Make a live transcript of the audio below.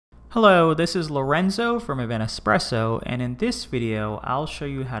Hello, this is Lorenzo from Espresso, and in this video I'll show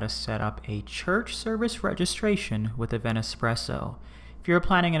you how to set up a church service registration with Espresso. If you're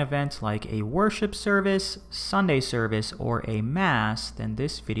planning an event like a worship service, Sunday service, or a mass, then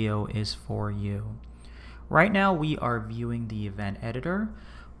this video is for you. Right now we are viewing the event editor.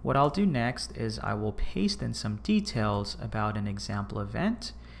 What I'll do next is I will paste in some details about an example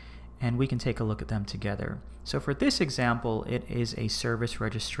event, and we can take a look at them together. So for this example, it is a service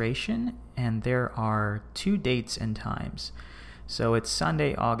registration, and there are two dates and times. So it's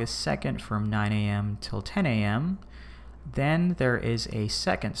Sunday, August 2nd from 9 a.m. till 10 a.m. Then there is a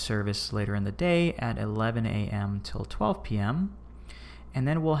second service later in the day at 11 a.m. till 12 p.m. And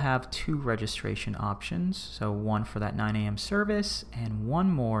then we'll have two registration options, so one for that 9 a.m. service and one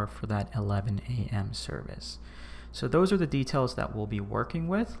more for that 11 a.m. service. So those are the details that we'll be working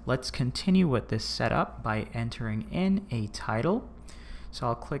with. Let's continue with this setup by entering in a title. So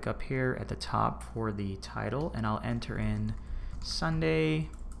I'll click up here at the top for the title, and I'll enter in Sunday,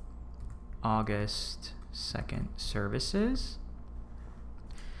 August 2nd services.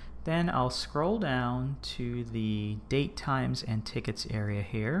 Then I'll scroll down to the date, times, and tickets area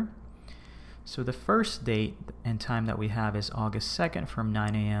here. So the first date and time that we have is August 2nd from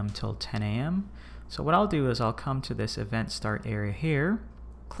 9 a.m. till 10 a.m. So what I'll do is I'll come to this event start area here,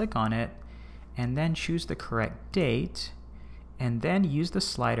 click on it, and then choose the correct date, and then use the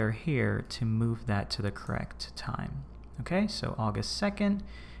slider here to move that to the correct time. Okay, so August 2nd, and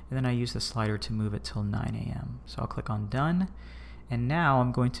then I use the slider to move it till 9 a.m. So I'll click on done, and now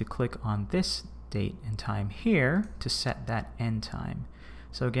I'm going to click on this date and time here to set that end time.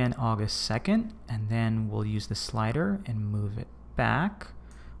 So again, August 2nd, and then we'll use the slider and move it back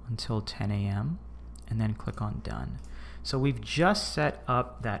until 10 a.m. and then click on done. So we've just set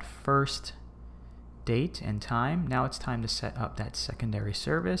up that first date and time. Now it's time to set up that secondary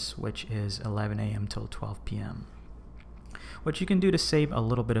service, which is 11 a.m. till 12 p.m. What you can do to save a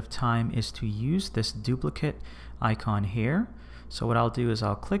little bit of time is to use this duplicate icon here. So what I'll do is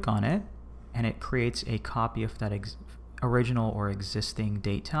I'll click on it, and it creates a copy of that original or existing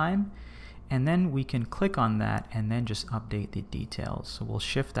date time. And then we can click on that and then just update the details. So we'll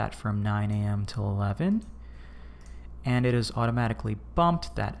shift that from 9 a.m. till 11. And it is automatically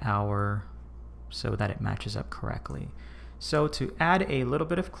bumped that hour so that it matches up correctly. So to add a little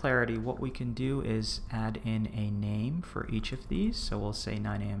bit of clarity, what we can do is add in a name for each of these. So we'll say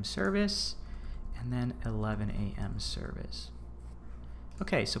 9 a.m. service and then 11 a.m. service.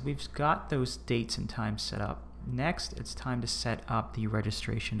 Okay, so we've got those dates and times set up. Next, it's time to set up the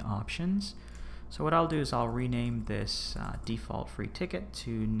registration options. So what I'll do is I'll rename this default free ticket to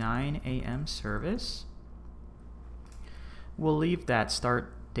 9 a.m. service. We'll leave that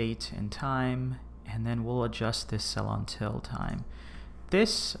start date and time, and then we'll adjust this sell until time.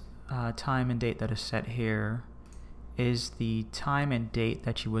 This time and date that is set here is the time and date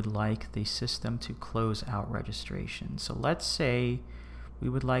that you would like the system to close out registration. So let's say we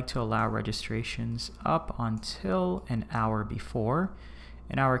would like to allow registrations up until an hour before.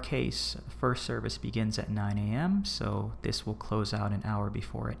 In our case, the first service begins at 9 a.m., so this will close out an hour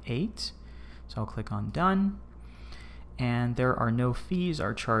before at 8. So I'll click on done. And there are no fees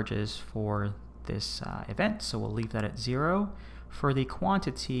or charges for this event, so we'll leave that at 0. For the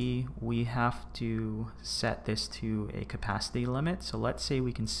quantity, we have to set this to a capacity limit. So let's say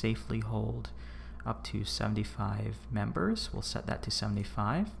we can safely hold up to 75 members. We'll set that to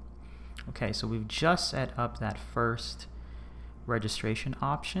 75. Okay, so we've just set up that first registration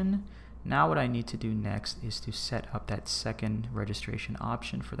option. Now what I need to do next is to set up that second registration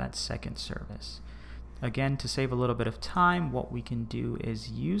option for that second service. Again, to save a little bit of time, what we can do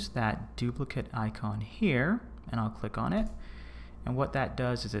is use that duplicate icon here, and I'll click on it. And what that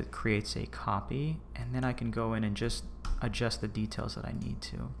does is it creates a copy, and then I can go in and just adjust the details that I need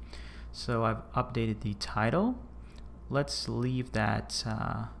to. So I've updated the title. Let's leave that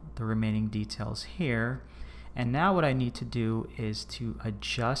the remaining details here. And now what I need to do is to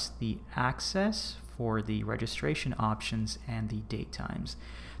adjust the access for the registration options and the date times.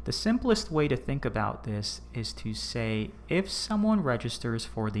 The simplest way to think about this is to say if someone registers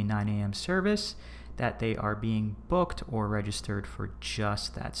for the 9 a.m. service, that they are being booked or registered for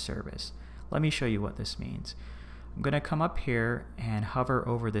just that service. Let me show you what this means. I'm going to come up here and hover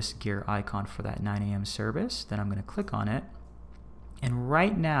over this gear icon for that 9 a.m. service. Then I'm going to click on it. And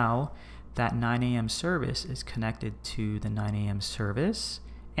right now, that 9 a.m. service is connected to the 9 a.m. service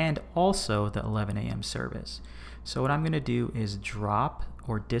and also the 11 a.m. service. So what I'm going to do is drop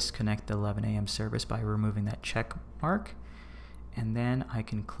or disconnect the 11 a.m. service by removing that check mark. And then I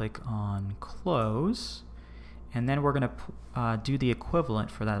can click on close. And then we're going to do the equivalent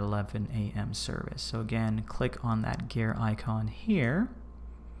for that 11 a.m. service. So again, click on that gear icon here.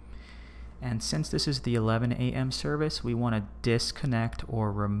 And since this is the 11 a.m. service, we want to disconnect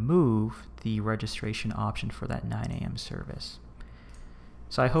or remove the registration option for that 9 a.m. service.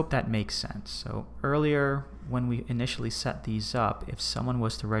 So I hope that makes sense. So earlier, when we initially set these up, if someone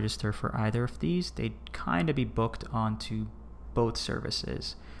was to register for either of these, they'd kind of be booked onto both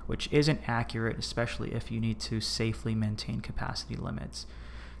services, which isn't accurate, especially if you need to safely maintain capacity limits.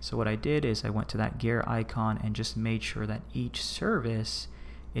 So what I did is I went to that gear icon and just made sure that each service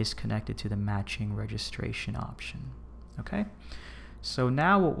is connected to the matching registration option. Okay? So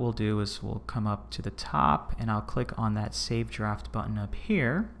now what we'll do is we'll come up to the top and I'll click on that Save Draft button up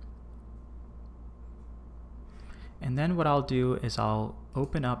here. And then what I'll do is I'll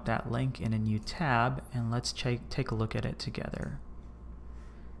open up that link in a new tab and let's take a look at it together.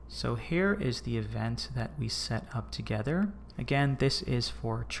 So here is the event that we set up together. Again, this is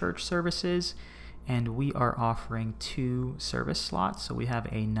for church services and we are offering 2 service slots. So we have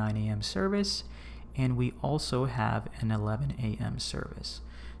a 9 a.m. service and we also have an 11 a.m. service.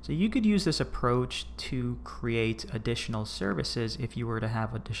 So you could use this approach to create additional services if you were to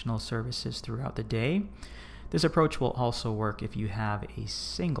have additional services throughout the day. This approach will also work if you have a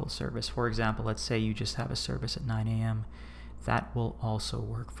single service. For example, let's say you just have a service at 9 a.m. That will also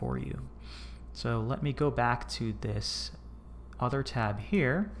work for you. So let me go back to this other tab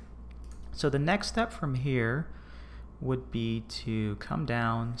here. So the next step from here would be to come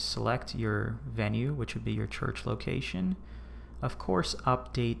down, select your venue, which would be your church location. Of course,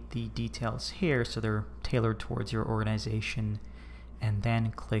 update the details here so they're tailored towards your organization, and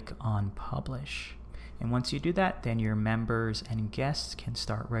then click on Publish. And once you do that, then your members and guests can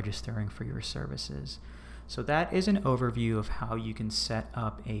start registering for your services. So that is an overview of how you can set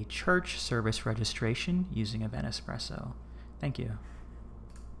up a church service registration using Espresso. Thank you.